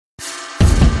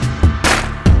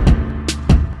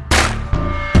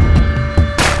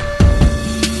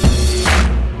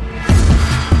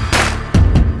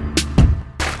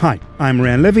Hi, I'm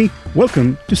Ran Levy.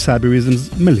 Welcome to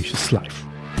Cyberism's Malicious Life.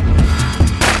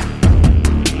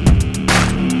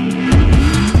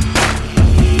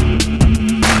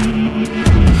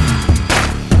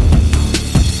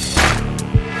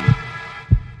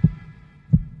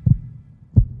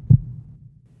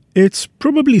 It's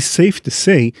probably safe to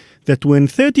say that when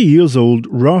 30 years old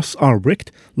Ross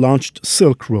Ulbricht launched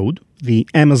Silk Road, the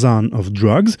Amazon of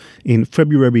drugs, in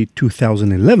February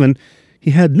 2011, he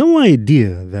had no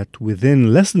idea that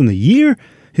within less than a year,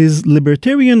 his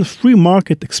libertarian free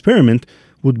market experiment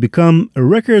would become a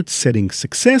record-setting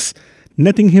success,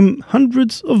 netting him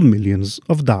hundreds of millions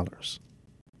of dollars.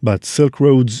 But Silk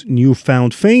Road's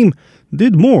newfound fame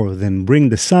did more than bring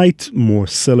the site more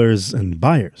sellers and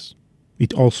buyers.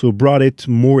 It also brought it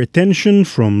more attention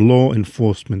from law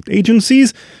enforcement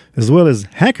agencies, as well as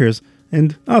hackers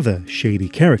and other shady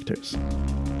characters.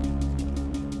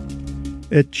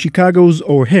 At Chicago's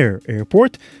O'Hare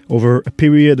Airport, over a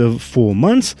period of 4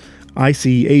 months, ICE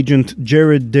agent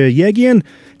Jared Deryagian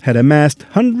had amassed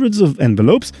hundreds of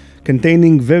envelopes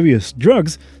containing various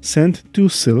drugs sent to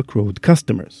Silk Road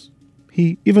customers.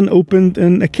 He even opened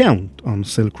an account on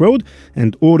Silk Road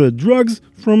and ordered drugs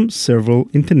from several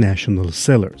international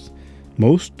sellers.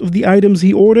 Most of the items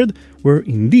he ordered were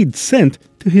indeed sent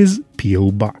to his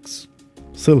P.O. box.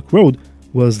 Silk Road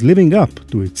was living up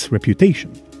to its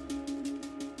reputation.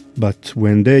 But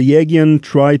when Deryagian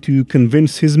tried to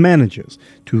convince his managers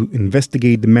to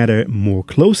investigate the matter more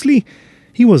closely,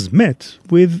 he was met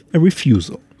with a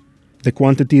refusal. The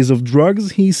quantities of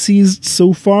drugs he seized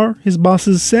so far, his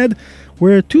bosses said,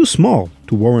 were too small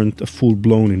to warrant a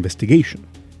full-blown investigation.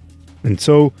 And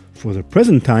so, for the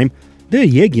present time,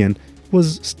 Deryagian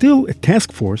was still a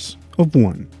task force of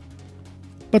one.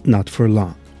 But not for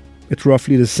long. At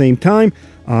roughly the same time,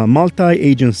 a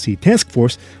multi-agency task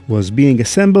force was being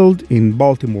assembled in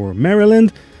Baltimore,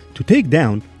 Maryland, to take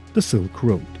down the Silk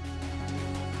Road.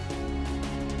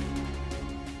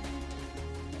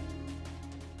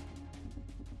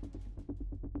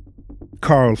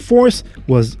 Carl Force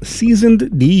was a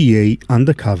seasoned DEA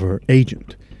undercover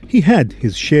agent. He had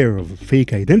his share of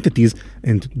fake identities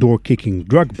and door-kicking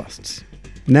drug busts.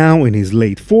 Now in his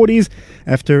late 40s,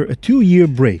 after a 2-year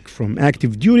break from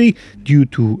active duty due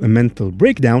to a mental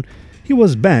breakdown, he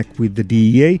was back with the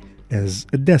DEA as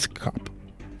a desk cop.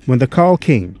 When the call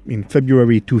came in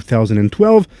February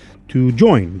 2012 to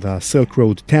join the Silk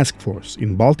Road Task Force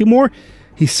in Baltimore,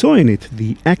 he saw in it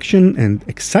the action and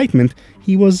excitement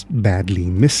he was badly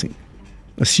missing.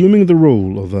 Assuming the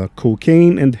role of a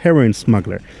cocaine and heroin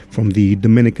smuggler from the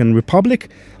Dominican Republic,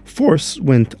 Force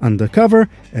went undercover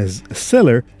as a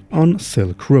seller on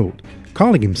Silk Road,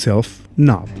 calling himself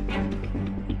Knob.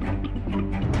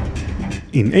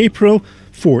 In April,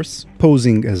 Force,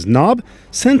 posing as Knob,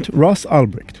 sent Ross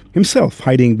Ulbricht, himself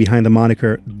hiding behind the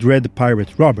moniker Dread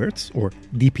Pirate Roberts, or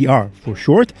DPR for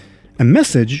short, a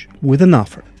message with an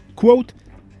offer. Quote,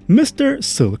 "Mr.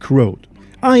 Silk Road,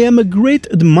 I am a great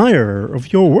admirer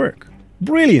of your work.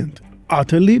 Brilliant,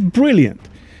 utterly brilliant.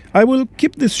 I will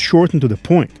keep this short and to the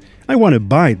point. I want to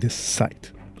buy this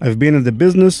site. I've been in the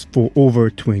business for over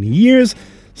 20 years.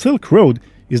 Silk Road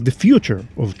is the future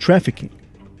of trafficking."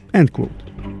 End quote.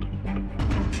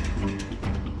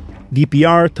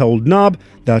 DPR told Knob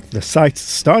that the site's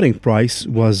starting price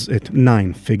was at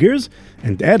 9 figures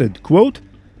and added, quote,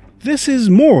 "This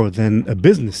is more than a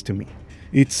business to me.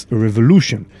 It's a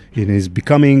revolution. It is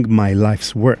becoming my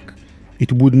life's work.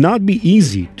 It would not be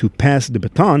easy to pass the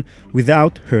baton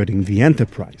without hurting the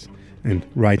enterprise. And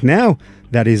right now,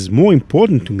 that is more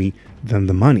important to me than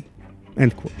the money."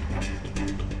 End quote.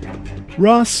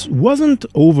 Ross wasn't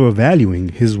overvaluing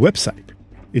his website.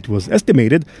 It was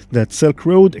estimated that Silk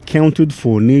Road accounted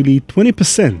for nearly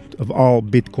 20% of all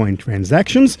Bitcoin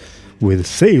transactions, with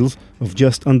sales of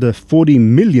just under $40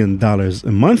 million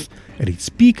a month at its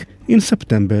peak in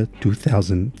September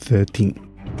 2013.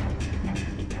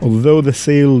 Although the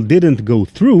sale didn't go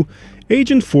through,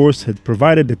 Agent Force had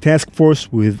provided the task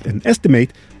force with an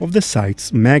estimate of the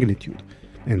site's magnitude.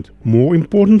 And more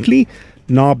importantly,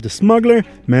 Knob the smuggler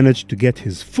managed to get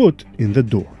his foot in the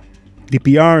door.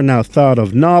 DPR now thought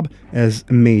of Knob as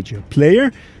a major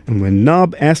player, and when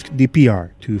Knob asked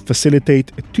DPR to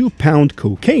facilitate a 2-pound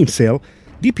cocaine sale,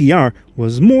 DPR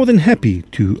was more than happy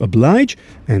to oblige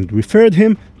and referred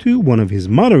him to one of his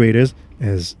moderators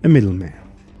as a middleman.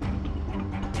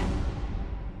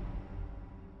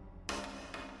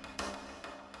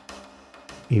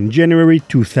 In January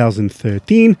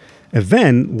 2013, a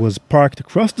van was parked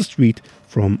across the street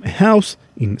from a house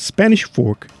in Spanish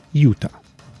Fork, Utah.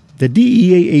 The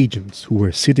DEA agents who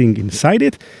were sitting inside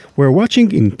it were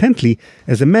watching intently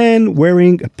as a man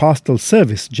wearing a Postal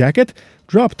Service jacket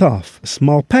dropped off a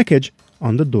small package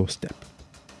on the doorstep.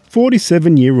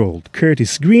 47-year-old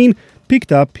Curtis Green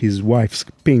picked up his wife's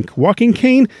pink walking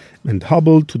cane and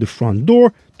hobbled to the front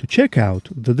door to check out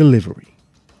the delivery.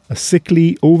 A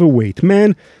sickly, overweight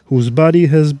man whose body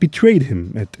has betrayed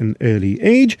him at an early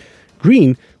age,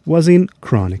 Green was in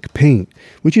chronic pain,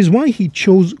 which is why he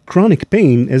chose chronic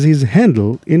pain as his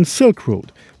handle in Silk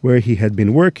Road, where he had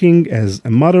been working as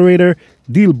a moderator,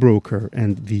 deal broker,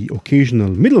 and the occasional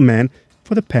middleman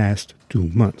for the past 2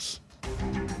 months.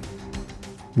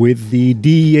 With the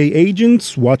DEA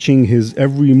agents watching his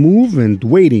every move and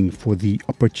waiting for the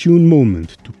opportune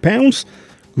moment to pounce,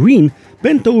 Green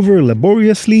bent over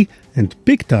laboriously and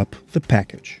picked up the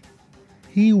package.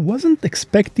 He wasn't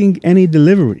expecting any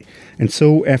delivery, and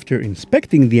so after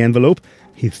inspecting the envelope,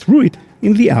 he threw it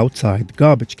in the outside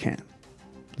garbage can.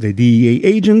 The DEA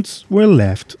agents were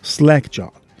left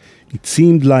slack-jawed. It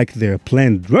seemed like their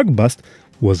planned drug bust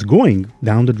was going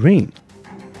down the drain.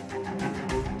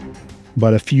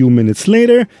 But a few minutes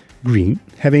later, Green,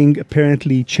 having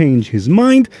apparently changed his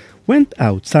mind, went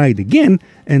outside again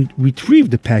and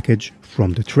retrieved the package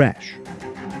from the trash.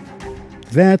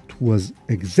 That was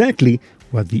exactly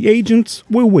what the agents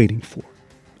were waiting for.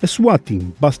 A SWAT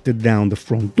team busted down the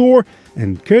front door,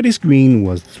 and Curtis Green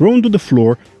was thrown to the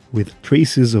floor with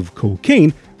traces of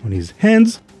cocaine on his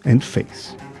hands and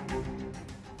face.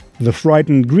 The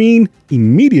frightened Green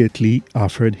immediately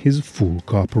offered his full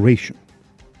cooperation.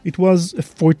 It was a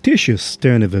fortuitous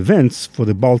turn of events for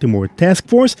the Baltimore task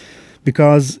force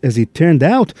because, as it turned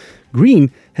out,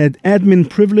 Green had admin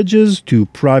privileges to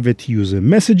private user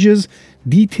messages,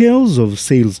 details of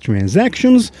sales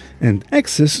transactions, and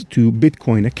access to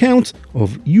Bitcoin accounts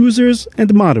of users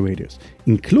and moderators,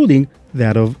 including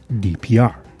that of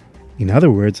DPR. In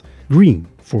other words, Green,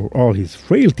 for all his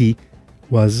frailty,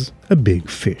 was a big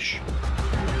fish.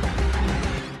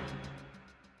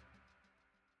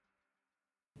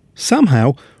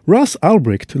 Somehow, Ross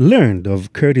Ulbricht learned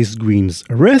of Curtis Green's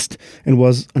arrest and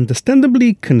was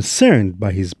understandably concerned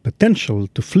by his potential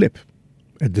to flip.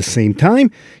 At the same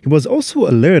time, he was also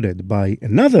alerted by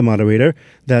another moderator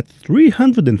that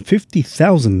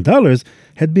 $350,000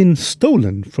 had been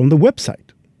stolen from the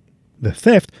website. The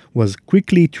theft was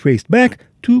quickly traced back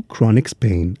to Chronix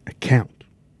Pain account.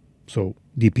 So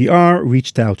DPR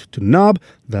reached out to Nob,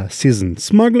 the seasoned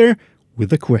smuggler,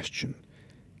 with a question.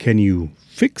 Can you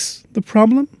fix the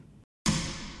problem?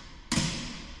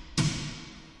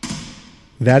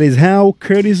 That is how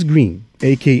Curtis Green,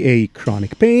 aka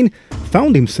Chronic Pain,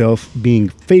 found himself being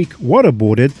fake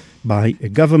waterboarded by a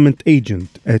government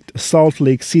agent at a Salt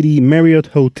Lake City Marriott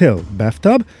Hotel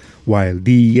bathtub while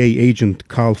DEA agent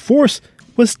Carl Force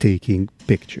was taking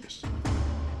pictures.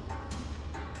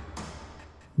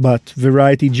 But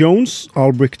Variety Jones,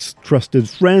 Ulbricht's trusted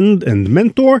friend and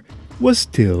mentor, was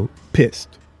still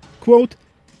pissed. Quote,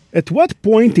 "At what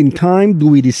point in time do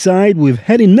we decide we've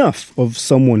had enough of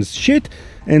someone's shit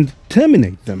and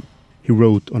terminate them?" he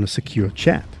wrote on a secure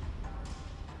chat.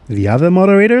 The other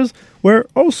moderators were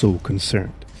also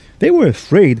concerned. They were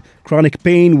afraid Chronic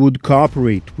Pain would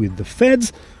cooperate with the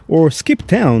feds or skip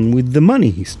town with the money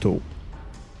he stole.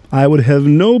 "I would have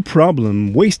no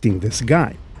problem wasting this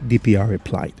guy," DPR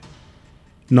replied.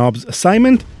 Nob's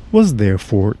assignment was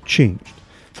therefore changed.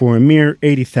 For a mere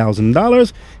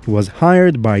 $80,000, he was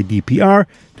hired by DPR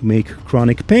to make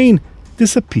Chronic Pain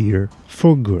disappear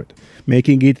for good,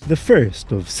 making it the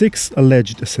first of 6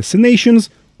 alleged assassinations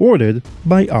ordered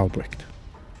by Ulbricht.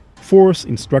 Force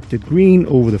instructed Green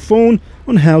over the phone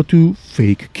on how to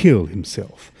fake kill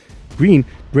himself. Green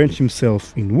drenched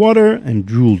himself in water and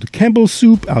drooled Campbell's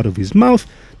soup out of his mouth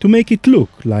to make it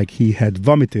look like he had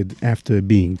vomited after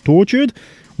being tortured,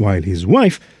 while his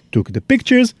wife took the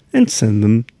pictures and sent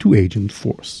them to Agent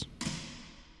Force.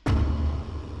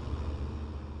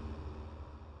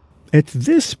 At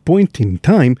this point in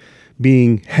time,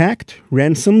 being hacked,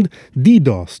 ransomed,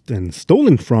 DDoSed, and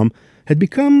stolen from had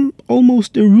become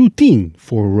almost a routine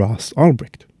for Ross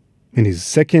Ulbricht. In his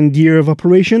second year of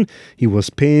operation, he was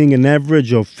paying an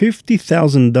average of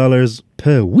 $50,000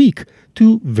 per week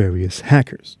to various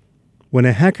hackers. When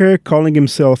a hacker calling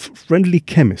himself Friendly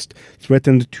Chemist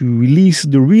threatened to release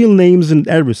the real names and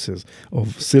addresses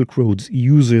of Silk Road's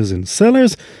users and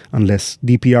sellers unless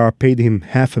DPR paid him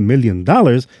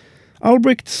 $500,000,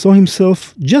 Ulbricht saw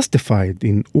himself justified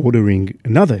in ordering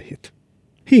another hit.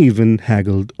 He even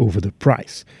haggled over the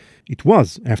price. It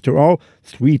was, after all,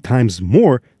 3 times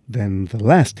more than the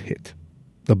last hit.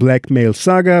 The blackmail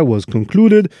saga was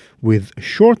concluded with a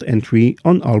short entry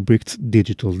on Ulbricht's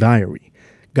digital diary.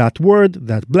 got word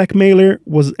that blackmailer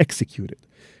was executed,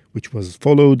 which was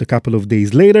followed a couple of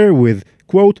days later with,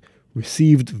 quote,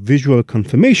 received visual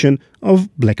confirmation of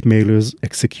blackmailer's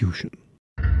execution.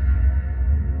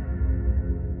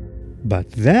 But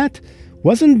that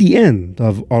wasn't the end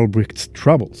of Albrecht's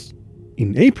troubles.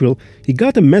 In April, he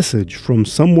got a message from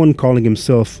someone calling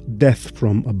himself Death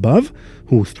from Above,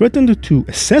 who threatened to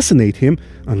assassinate him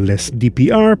unless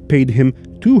DPR paid him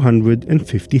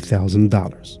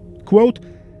 $250,000. Quote,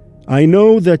 I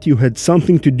know that you had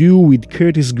something to do with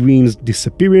Curtis Green's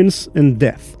disappearance and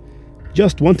death.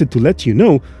 Just wanted to let you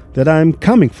know that I'm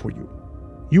coming for you.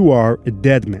 You are a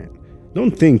dead man.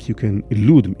 Don't think you can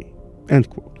elude me. End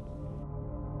quote.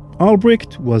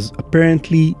 Albrecht was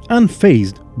apparently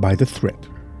unfazed by the threat.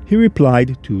 He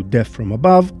replied to Death from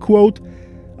Above, quote,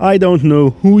 I don't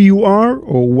know who you are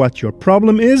or what your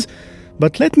problem is,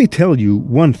 but let me tell you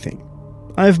one thing.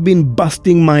 I've been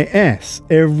busting my ass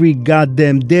every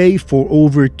goddamn day for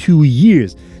over 2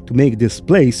 years to make this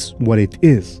place what it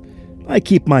is. I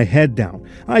keep my head down.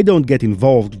 I don't get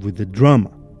involved with the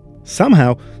drama.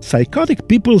 Somehow, psychotic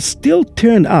people still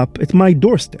turn up at my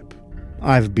doorstep.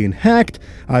 I've been hacked,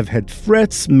 I've had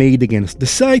threats made against the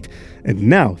site, and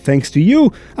now, thanks to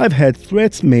you, I've had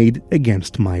threats made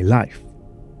against my life.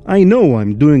 I know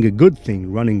I'm doing a good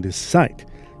thing running this site.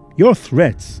 Your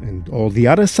threats and all the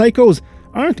other psychos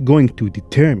aren't going to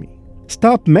deter me.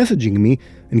 Stop messaging me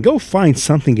and go find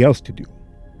something else to do.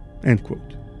 End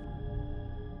quote.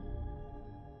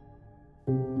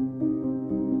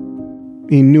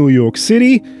 In New York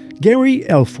City, Gary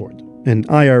Elford, an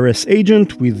IRS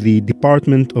agent with the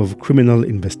Department of Criminal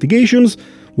Investigations,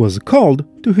 was called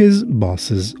to his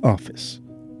boss's office.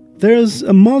 There's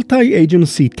a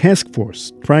multi-agency task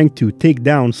force trying to take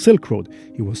down Silk Road,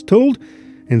 he was told,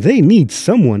 and they need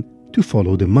someone to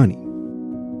follow the money.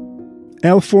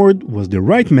 Elford was the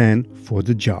right man for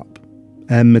the job.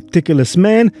 A meticulous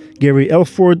man, Gary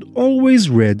Elford always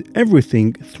read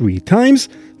everything 3 times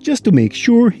just to make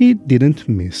sure he didn't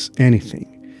miss anything.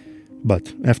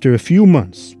 But after a few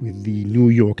months with the New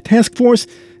York Task Force,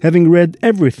 having read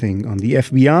everything on the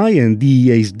FBI and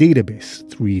DEA's database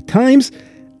 3 times,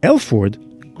 Elford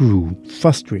grew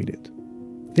frustrated.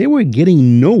 They were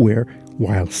getting nowhere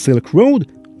while Silk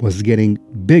Road was getting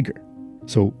bigger.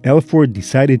 So Elford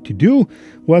decided to do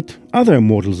what other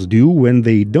mortals do when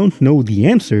they don't know the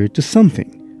answer to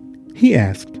something. He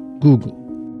asked Google.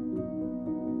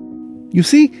 You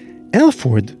see,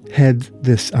 Elford had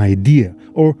this idea,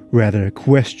 or rather a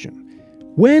question.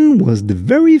 When was the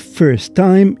very first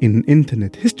time in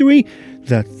internet history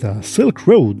that the Silk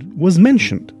Road was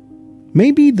mentioned?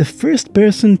 Maybe the first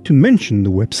person to mention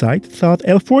the website, thought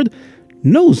Elford,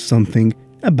 knows something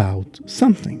about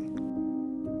something.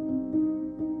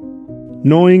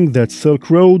 Knowing that Silk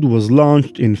Road was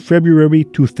launched in February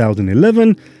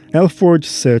 2011, Elford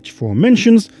searched for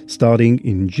mentions starting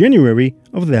in January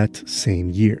of that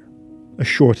same year. A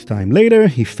short time later,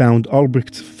 he found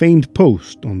Albrecht's famed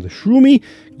post on the Shroomy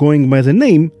going by the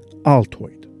name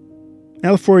Altoid.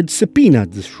 Elford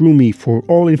subpoenaed the Shroomy for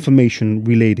all information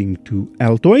relating to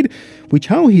Altoid, which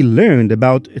how he learned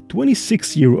about a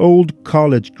 26-year-old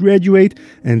college graduate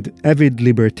and avid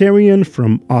libertarian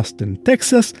from Austin,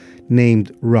 Texas,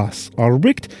 named Ross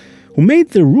Albrecht, who made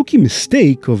the rookie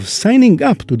mistake of signing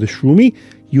up to the Shroomy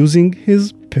using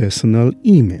his personal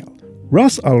email,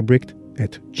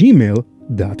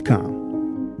 rossalbrecht@gmail.com.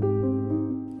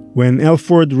 When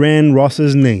Elford ran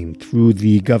Ross's name through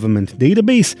the government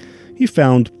database, he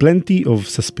found plenty of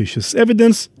suspicious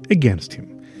evidence against him.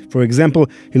 For example,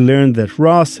 he learned that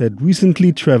Ross had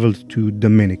recently traveled to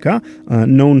Dominica, a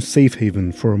known safe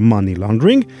haven for money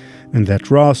laundering, and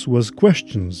that Ross was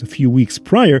questioned a few weeks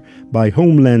prior by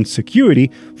Homeland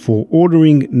Security for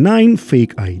ordering 9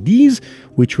 fake IDs,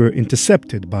 which were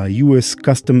intercepted by U.S.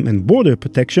 Custom and Border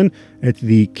Protection at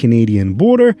the Canadian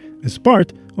border as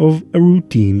part of a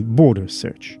routine border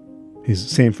search. His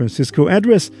San Francisco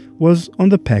address was on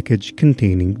the package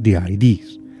containing the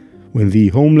IDs. When the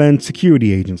Homeland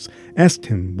Security agents asked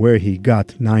him where he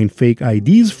got 9 fake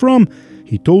IDs from,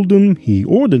 he told them he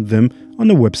ordered them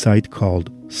on a website called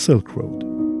Silk Road.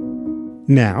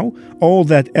 Now, all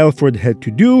that Elford had to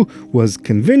do was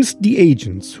convince the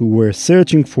agents who were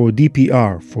searching for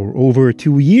DPR for over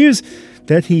 2 years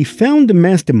that he found the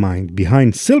mastermind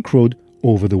behind Silk Road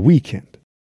over the weekend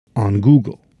on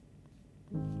Google.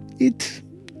 It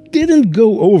didn't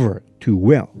go over too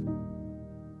well.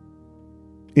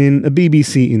 In a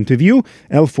BBC interview,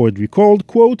 Elford recalled,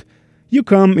 quote, "You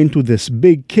come into this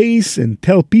big case and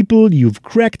tell people you've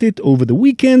cracked it over the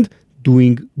weekend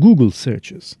doing Google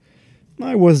searches.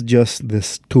 I was just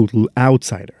this total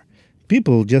outsider.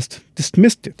 people just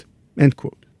dismissed it. End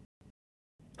quote.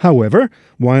 However,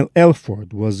 while Elford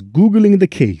was Googling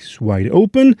the case wide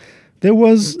open, there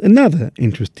was another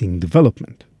interesting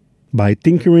development. By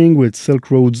tinkering with Silk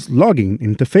Road's login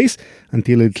interface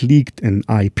until it leaked an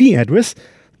IP address,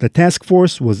 the task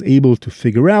force was able to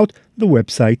figure out the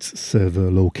website's server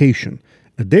location,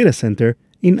 a data center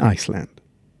in Iceland.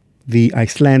 The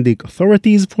Icelandic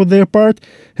authorities, for their part,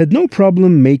 had no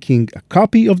problem making a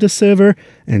copy of the server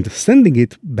and sending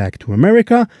it back to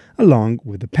America along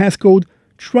with the passcode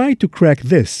 "Try to crack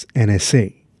this NSA."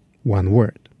 One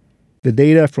word. The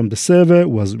data from the server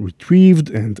was retrieved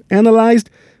and analyzed,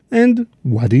 and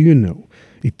what do you know?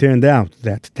 It turned out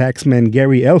that taxman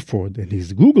Gary Elford and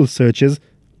his Google searches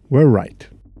were right.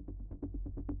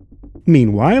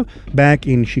 Meanwhile, back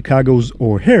in Chicago's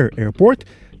O'Hare Airport,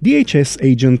 DHS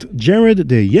agent Jared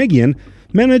Deyegian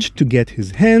managed to get his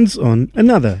hands on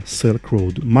another Silk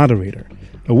Road moderator,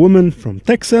 a woman from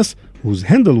Texas whose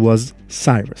handle was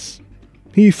Cyrus.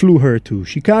 He flew her to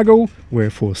Chicago,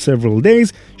 where for several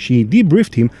days she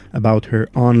debriefed him about her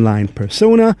online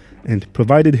persona and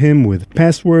provided him with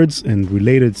passwords and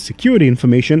related security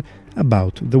information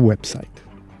about the website.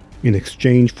 In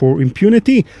exchange for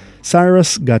impunity,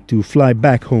 Cyrus got to fly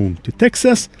back home to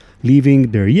Texas,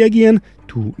 leaving Deryegian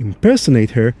to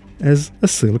impersonate her as a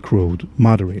Silk Road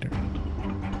moderator.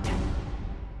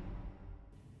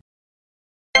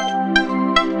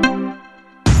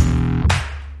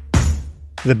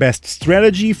 The best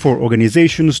strategy for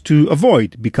organizations to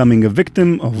avoid becoming a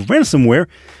victim of ransomware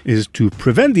is to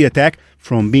prevent the attack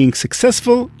from being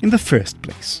successful in the first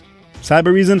place.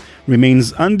 Cybereason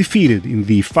remains undefeated in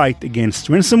the fight against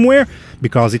ransomware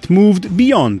because it moved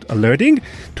beyond alerting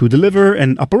to deliver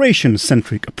an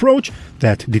operations-centric approach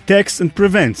that detects and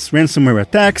prevents ransomware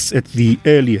attacks at the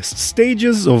earliest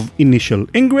stages of initial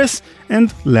ingress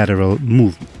and lateral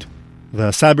movement.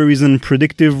 The Cybereason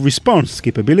predictive response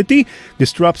capability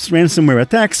disrupts ransomware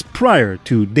attacks prior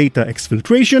to data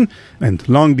exfiltration and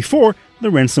long before the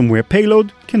ransomware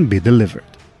payload can be delivered.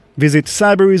 Visit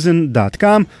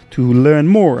cybereason.com to learn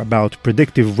more about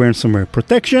predictive ransomware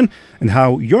protection and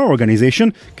how your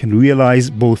organization can realize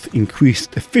both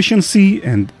increased efficiency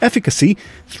and efficacy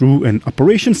through an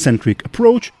operation-centric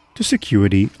approach to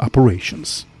security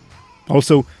operations.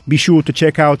 Also, be sure to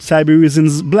check out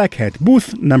Cybereason's Black Hat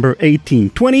booth number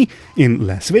 1820 in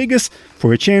Las Vegas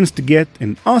for a chance to get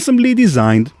an awesomely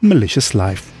designed Malicious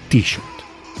Life t-shirt.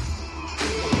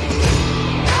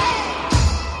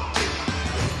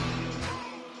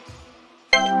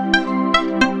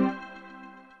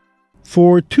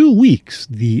 For 2 weeks,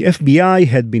 the FBI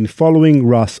had been following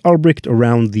Ross Ulbricht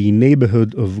around the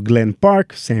neighborhood of Glen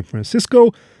Park, San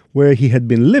Francisco, where he had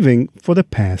been living for the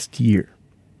past year.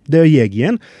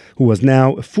 Deryegian, who was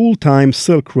now a full-time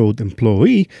Silk Road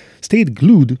employee, stayed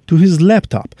glued to his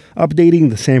laptop, updating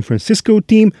the San Francisco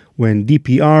team when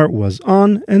DPR was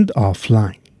on and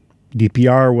offline.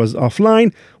 DPR was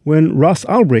offline when Ross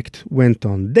Ulbricht went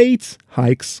on dates,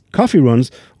 hikes, coffee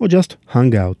runs, or just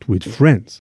hung out with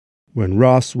friends. When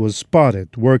Ross was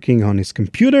spotted working on his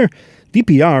computer,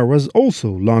 DPR was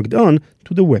also logged on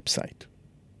to the website.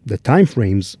 The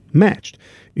timeframes matched.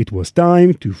 It was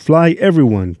time to fly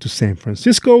everyone to San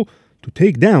Francisco to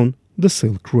take down the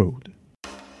Silk Road.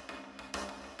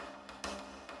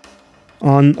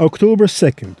 On October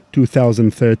 2nd,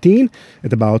 2013,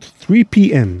 at about 3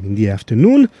 p.m. in the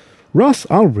afternoon, Ross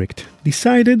Ulbricht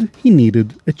decided he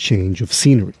needed a change of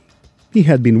scenery. He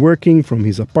had been working from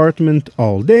his apartment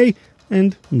all day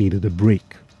and needed a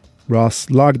break. Ross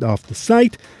logged off the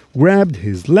site, grabbed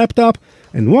his laptop,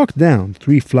 and walked down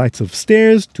 3 flights of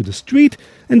stairs to the street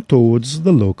and towards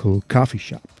the local coffee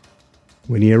shop.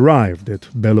 When he arrived at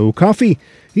Bellow Coffee,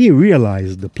 he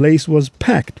realized the place was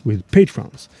packed with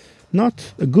patrons.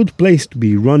 Not a good place to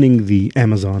be running the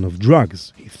Amazon of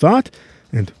drugs, he thought,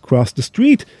 and crossed the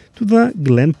street to the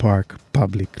Glen Park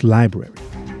Public Library.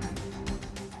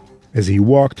 As he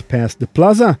walked past the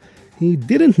plaza, he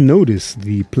didn't notice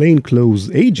the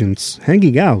plainclothes agents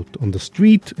hanging out on the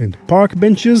street and park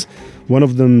benches, one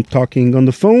of them talking on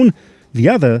the phone, the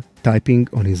other typing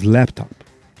on his laptop.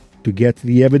 To get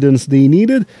the evidence they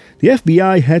needed, the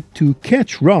FBI had to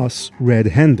catch Ross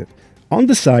red-handed, on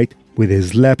the site with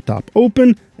his laptop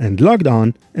open and logged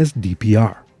on as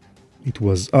DPR. It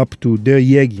was up to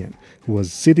Deryegian, who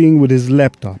was sitting with his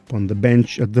laptop on the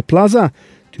bench at the plaza,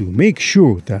 to make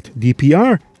sure that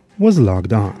DPR was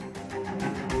logged on.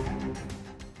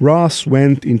 Ross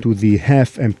went into the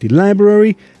half-empty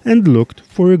library and looked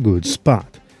for a good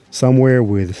spot, somewhere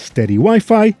with steady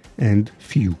Wi-Fi and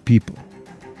few people.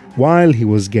 While he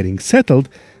was getting settled,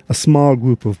 a small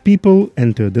group of people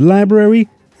entered the library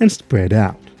and spread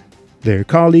out. Their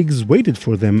colleagues waited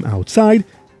for them outside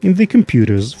in the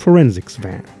computer's forensics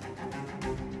van.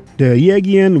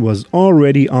 Deryagian was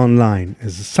already online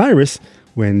as Cyrus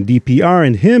when DPR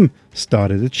and him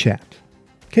started a chat.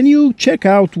 "Can you check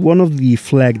out one of the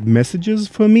flagged messages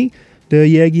for me?"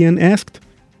 Deryagian asked.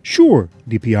 "Sure,"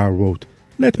 DPR wrote.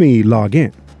 "Let me log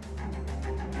in."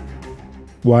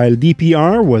 While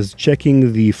DPR was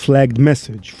checking the flagged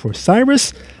message for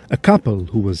Cyrus, a couple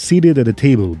who was seated at a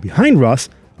table behind Ross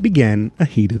began a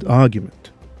heated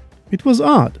argument. It was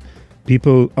odd.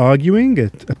 People arguing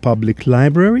at a public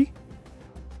library?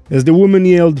 As the woman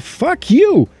yelled, "Fuck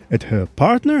you!" at her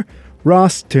partner,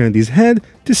 Ross turned his head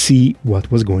to see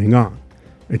what was going on.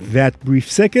 At that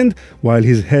brief second, while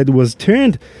his head was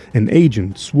turned, an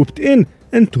agent swooped in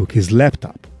and took his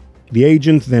laptop. The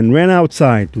agent then ran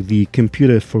outside to the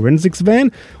computer forensics van,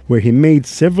 where he made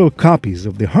several copies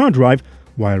of the hard drive,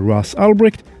 while Ross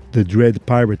Ulbricht, the Dread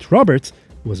Pirate Roberts,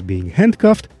 was being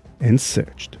handcuffed and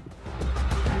searched.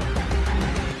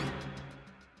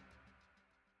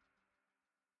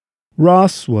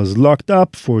 Ross was locked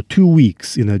up for 2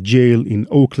 weeks in a jail in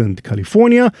Oakland,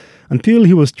 California, until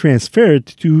he was transferred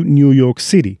to New York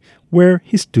City, where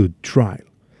he stood trial.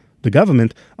 The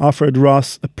government offered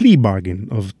Ross a plea bargain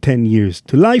of 10 years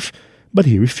to life, but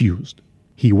he refused.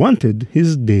 He wanted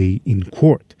his day in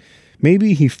court.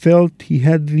 Maybe he felt he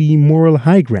had the moral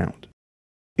high ground.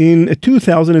 In a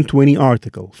 2020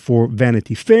 article for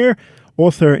Vanity Fair,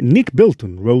 author Nick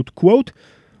Bilton wrote, quote,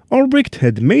 "Ulbricht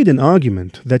had made an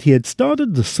argument that he had started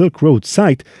the Silk Road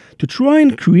site to try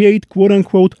and create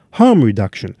quote-unquote harm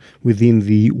reduction within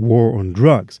the war on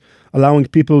drugs, allowing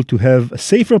people to have a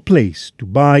safer place to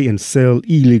buy and sell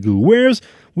illegal wares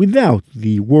without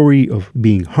the worry of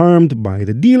being harmed by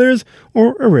the dealers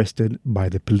or arrested by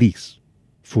the police.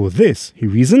 For this, he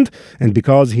reasoned, and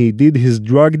because he did his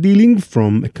drug dealing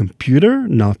from a computer,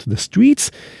 not the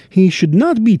streets, he should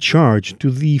not be charged to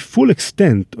the full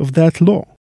extent of that law."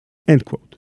 End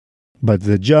quote. But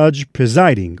the judge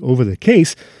presiding over the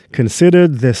case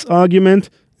considered this argument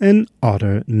an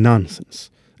utter nonsense,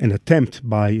 an attempt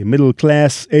by a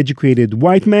middle-class, educated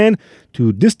white man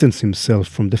to distance himself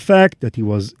from the fact that he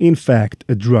was in fact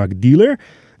a drug dealer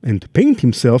and to paint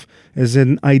himself as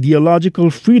an ideological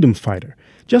freedom fighter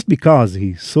just because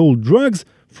he sold drugs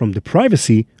from the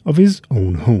privacy of his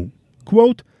own home.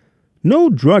 Quote, "No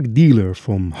drug dealer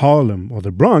from Harlem or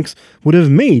the Bronx would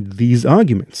have made these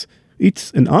arguments.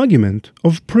 It's an argument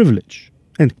of privilege."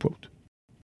 End quote.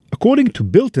 According to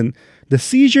Bilton, the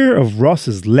seizure of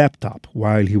Ross's laptop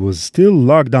while he was still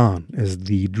logged on as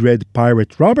the Dread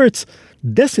Pirate Roberts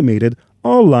decimated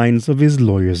all lines of his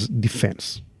lawyer's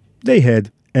defense. They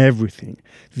had everything: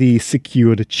 the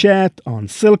secured chat on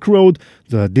Silk Road,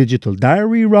 the digital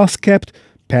diary Ross kept,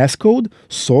 passcode,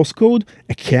 source code,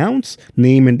 accounts,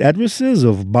 name and addresses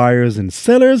of buyers and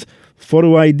sellers,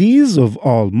 photo IDs of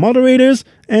all moderators,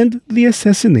 and the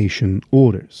assassination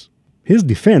orders. His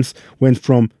defense went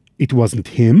from "it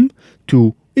wasn't him"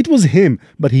 to "it was him,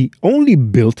 but he only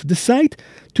built the site"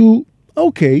 to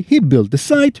 "okay, he built the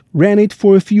site, ran it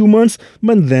for a few months,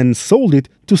 but then sold it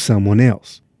to someone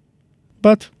else."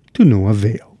 But to no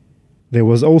avail. There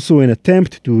was also an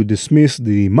attempt to dismiss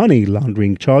the money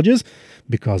laundering charges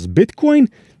because Bitcoin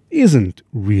isn't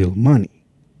real money.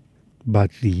 But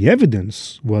the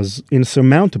evidence was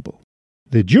insurmountable.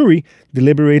 The jury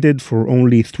deliberated for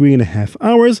only 3.5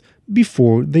 hours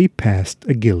before they passed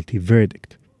a guilty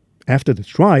verdict. After the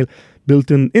trial,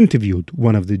 Bilton interviewed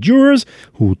one of the jurors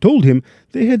who told him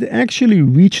they had actually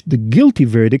reached the guilty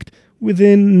verdict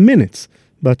within minutes,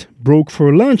 but broke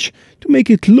for lunch to make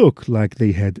it look like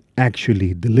they had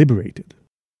actually deliberated.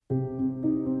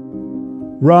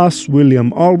 Ross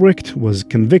William Ulbricht was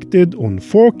convicted on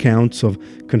 4 counts of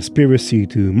conspiracy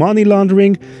to money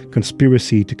laundering,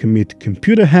 conspiracy to commit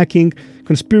computer hacking,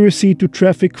 conspiracy to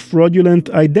traffic fraudulent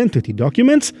identity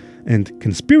documents, and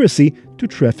conspiracy to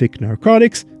traffic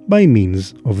narcotics by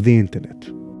means of the internet.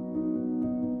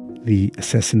 The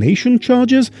assassination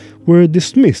charges were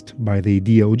dismissed by the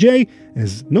DOJ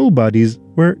as no bodies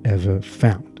were ever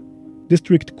found.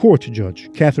 District Court Judge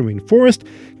Catherine Forrest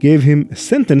gave him a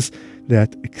sentence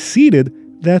that exceeded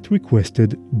that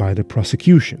requested by the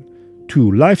prosecution: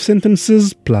 2 life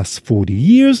sentences plus 40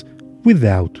 years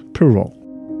without parole.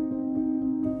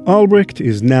 Ulbricht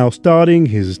is now starting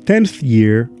his 10th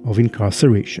year of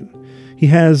incarceration. He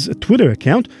has a Twitter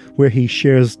account where he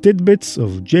shares tidbits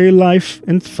of jail life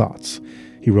and thoughts.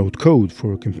 He wrote code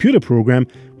for a computer program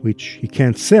which he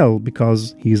can't sell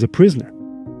because he is a prisoner.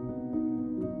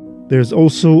 There's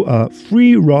also a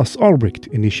Free Ross Ulbricht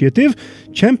initiative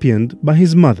championed by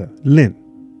his mother, Lynn.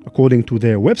 According to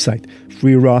their website,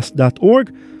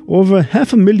 freeross.org, over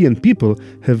 500,000 people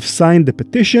have signed a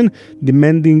petition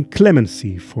demanding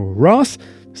clemency for Ross,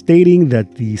 stating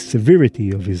that the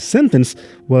severity of his sentence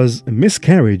was a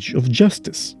miscarriage of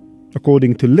justice.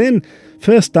 According to Lynn,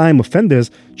 first-time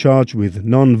offenders charged with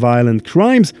non-violent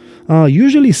crimes are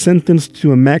usually sentenced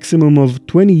to a maximum of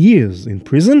 20 years in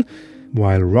prison,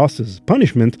 while Ross's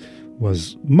punishment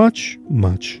was much,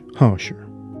 much harsher.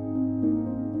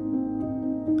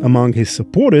 Among his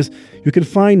supporters, you can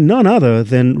find none other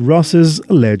than Ross's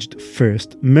alleged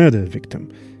first murder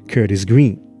victim, Curtis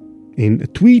Green. In a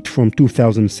tweet from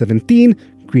 2017,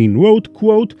 Green wrote,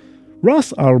 quote,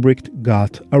 "Ross Ulbricht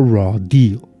got a raw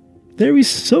deal. There is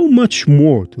so much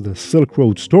more to the Silk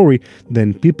Road story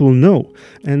than people know,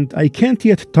 and I can't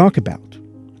yet talk about.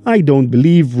 I don't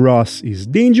believe Ross is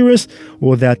dangerous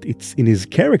or that it's in his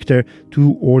character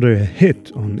to order a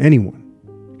hit on anyone.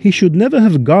 He should never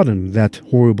have gotten that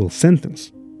horrible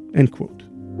sentence." End quote.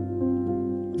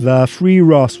 The Free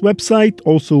Ross website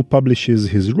also publishes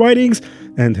his writings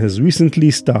and has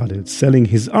recently started selling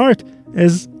his art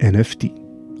as NFT.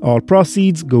 All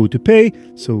proceeds go to pay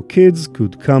so kids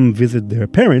could come visit their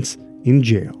parents in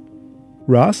jail.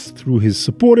 Ross, through his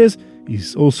supporters,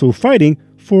 is also fighting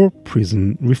for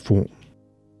prison reform.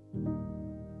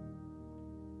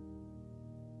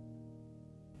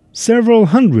 Several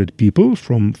hundred people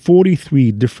from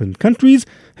 43 different countries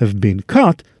have been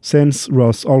caught since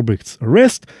Ross Ulbricht's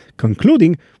arrest,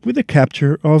 concluding with the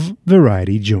capture of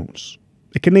Variety Jones.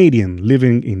 A Canadian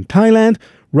living in Thailand,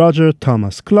 Roger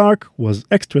Thomas Clark, was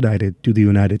extradited to the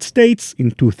United States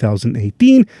in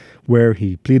 2018, where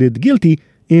he pleaded guilty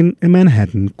in a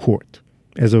Manhattan court.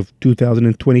 As of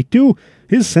 2022,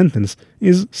 his sentence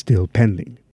is still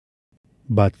pending.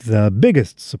 But the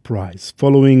biggest surprise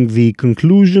following the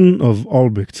conclusion of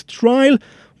Ulbricht's trial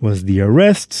was the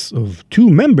arrests of two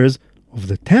members of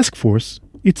the task force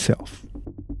itself.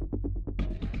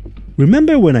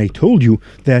 Remember when I told you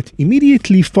that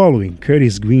immediately following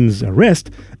Curtis Green's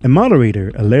arrest, a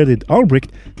moderator alerted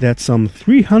Ulbricht that some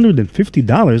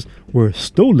 $350 were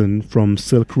stolen from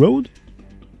Silk Road?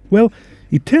 Well,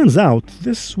 it turns out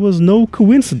this was no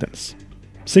coincidence.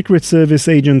 Secret Service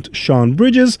agent Sean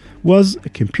Bridges was a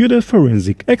computer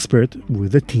forensic expert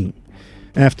with the team.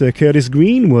 After Curtis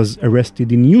Green was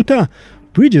arrested in Utah,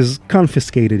 Bridges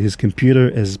confiscated his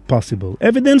computer as possible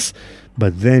evidence,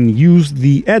 but then used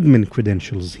the admin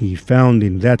credentials he found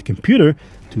in that computer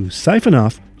to siphon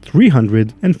off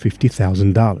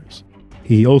 $350,000.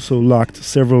 He also locked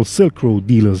several Silk Road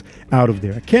dealers out of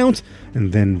their accounts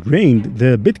and then drained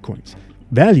their bitcoins,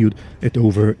 valued at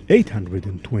over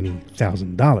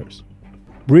 $820,000.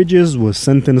 Bridges was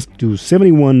sentenced to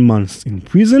 71 months in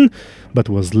prison, but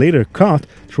was later caught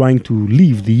trying to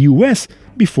leave the U.S.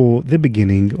 before the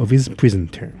beginning of his prison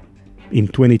term. In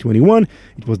 2021,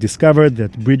 it was discovered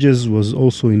that Bridges was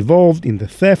also involved in the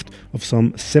theft of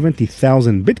some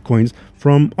 70,000 bitcoins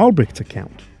from Ulbricht's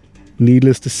account.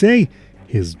 Needless to say,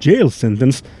 his jail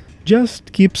sentence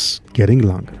just keeps getting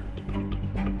longer.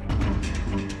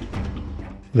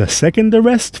 The second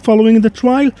arrest following the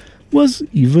trial was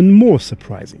even more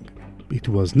surprising. It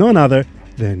was none other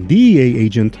than DEA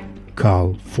agent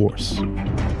Carl Force.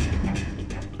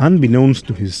 Unbeknownst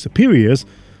to his superiors,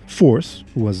 Force,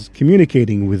 who was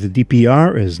communicating with the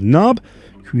DPR as Knob,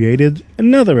 created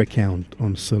another account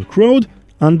on Silk Road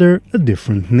under a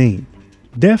different name,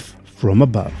 Death from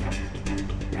Above.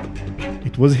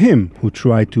 It was him who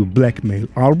tried to blackmail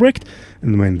Ulbricht,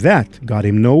 and when that got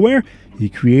him nowhere, he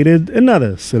created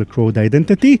another Silk Road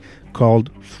identity called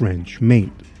French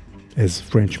Maid. As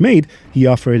French Maid, he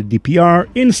offered DPR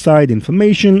inside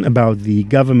information about the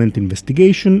government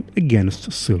investigation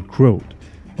against Silk Road.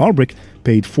 Ulbricht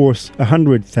paid Force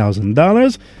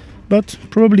 $100,000, but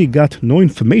probably got no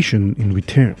information in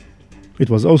return. It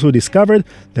was also discovered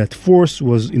that Force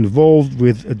was involved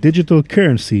with a digital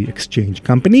currency exchange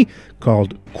company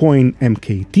called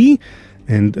CoinMKT,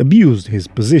 and abused his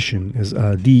position as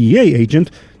a DEA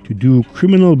agent to do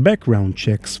criminal background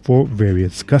checks for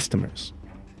various customers.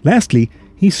 Lastly,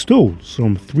 he stole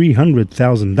some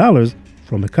 $300,000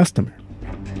 from a customer.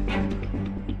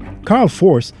 Carl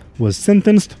Force was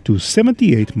sentenced to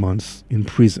 78 months in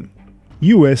prison.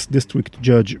 U.S. District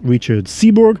Judge Richard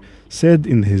Seaborg said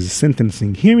in his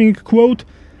sentencing hearing, quote,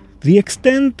 "The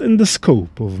extent and the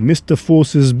scope of Mr.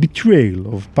 Force's betrayal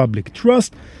of public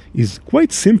trust is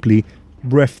quite simply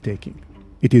breathtaking.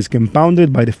 It is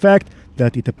compounded by the fact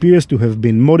that it appears to have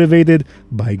been motivated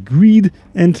by greed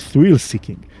and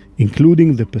thrill-seeking,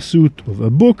 including the pursuit of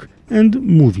a book and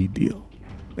movie deal."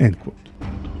 End quote.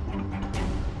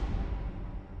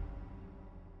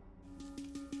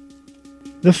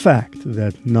 The fact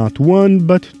that not one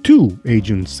but two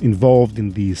agents involved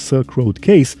in the Silk Road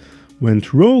case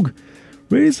went rogue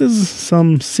raises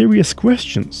some serious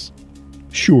questions.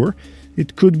 Sure,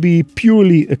 it could be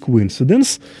purely a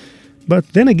coincidence,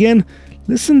 but then again,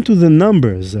 listen to the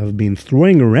numbers I've been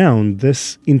throwing around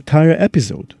this entire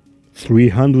episode.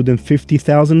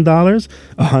 $350,000,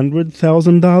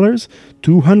 $100,000,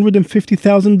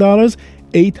 $250,000,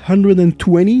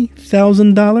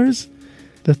 $820,000.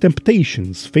 The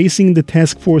temptations facing the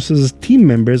task force's team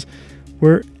members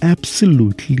were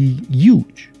absolutely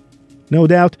huge. No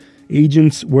doubt,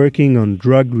 agents working on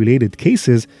drug-related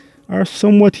cases are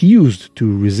somewhat used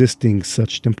to resisting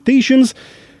such temptations,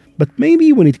 but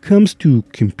maybe when it comes to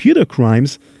computer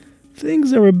crimes,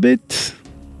 things are a bit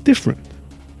different.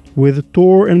 With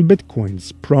Tor and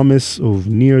Bitcoin's promise of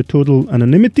near-total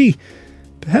anonymity,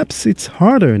 perhaps it's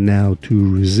harder now to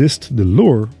resist the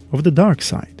lure of the dark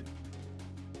side.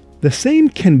 The same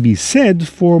can be said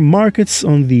for markets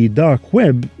on the dark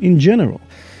web in general.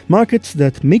 Markets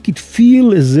that make it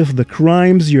feel as if the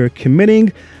crimes you're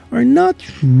committing are not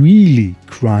really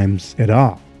crimes at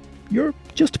all. You're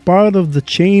just part of the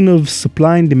chain of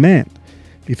supply and demand.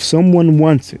 If someone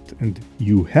wants it and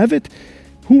you have it,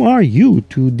 who are you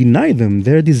to deny them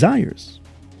their desires?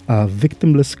 A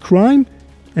victimless crime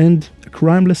and a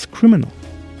crimeless criminal.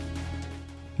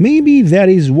 Maybe that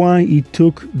is why it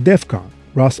took DEF CON,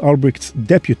 Ross Ulbricht's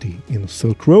deputy in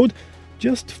Silk Road,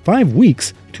 just 5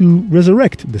 weeks to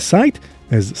resurrect the site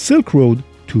as Silk Road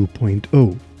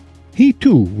 2.0. He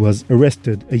too was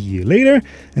arrested a year later,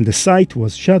 and the site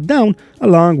was shut down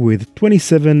along with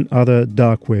 27 other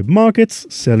dark web markets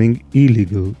selling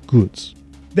illegal goods.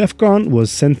 DEF CON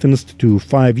was sentenced to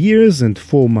 5 years and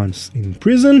 4 months in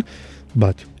prison,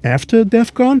 but after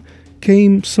DEF CON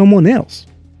came someone else.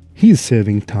 He's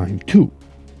serving time too.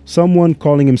 Someone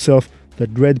calling himself the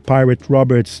Dread Pirate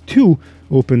Roberts 2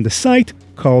 opened a site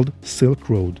called Silk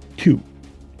Road 2.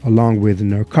 Along with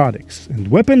narcotics and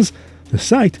weapons, the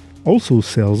site also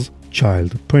sells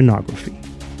child pornography.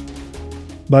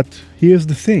 But here's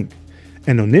the thing.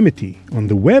 Anonymity on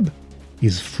the web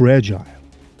is fragile.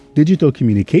 Digital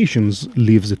communications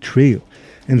leaves a trail,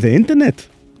 and the internet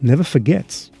never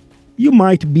forgets. You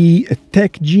might be a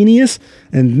tech genius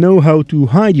and know how to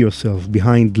hide yourself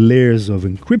behind layers of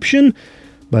encryption,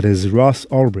 but as Ross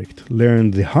Ulbricht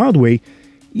learned the hard way,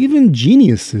 even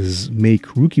geniuses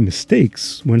make rookie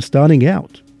mistakes when starting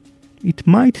out. It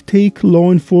might take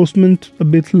law enforcement a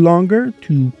bit longer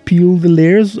to peel the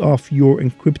layers off your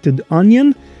encrypted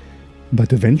onion,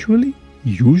 but eventually,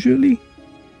 usually,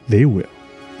 they will.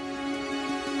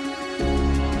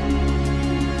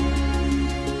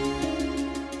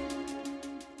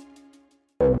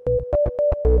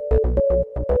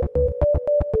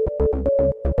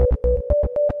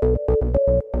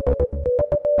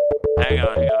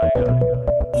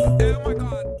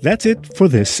 That's it for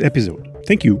this episode.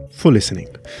 Thank you for listening.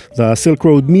 The Silk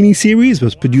Road mini-series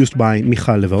was produced by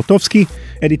Michal Levartovsky,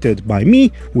 edited by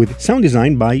me, with sound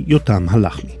design by Yotam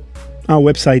Halachmi. Our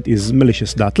website is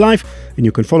malicious.life, and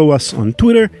you can follow us on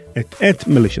Twitter at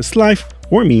 @maliciouslife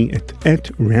or me at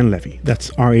 @ranlevy. That's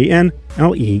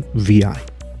RANLEVI.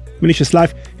 Malicious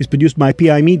Life is produced by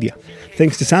PI Media.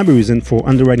 Thanks to Cybereason for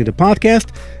underwriting the podcast,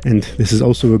 and this is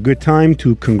also a good time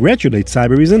to congratulate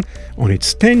Cybereason on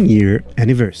its 10-year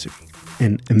anniversary.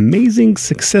 An amazing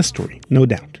success story, no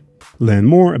doubt. Learn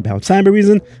more about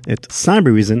Cybereason at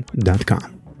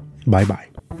cybereason.com. Bye-bye.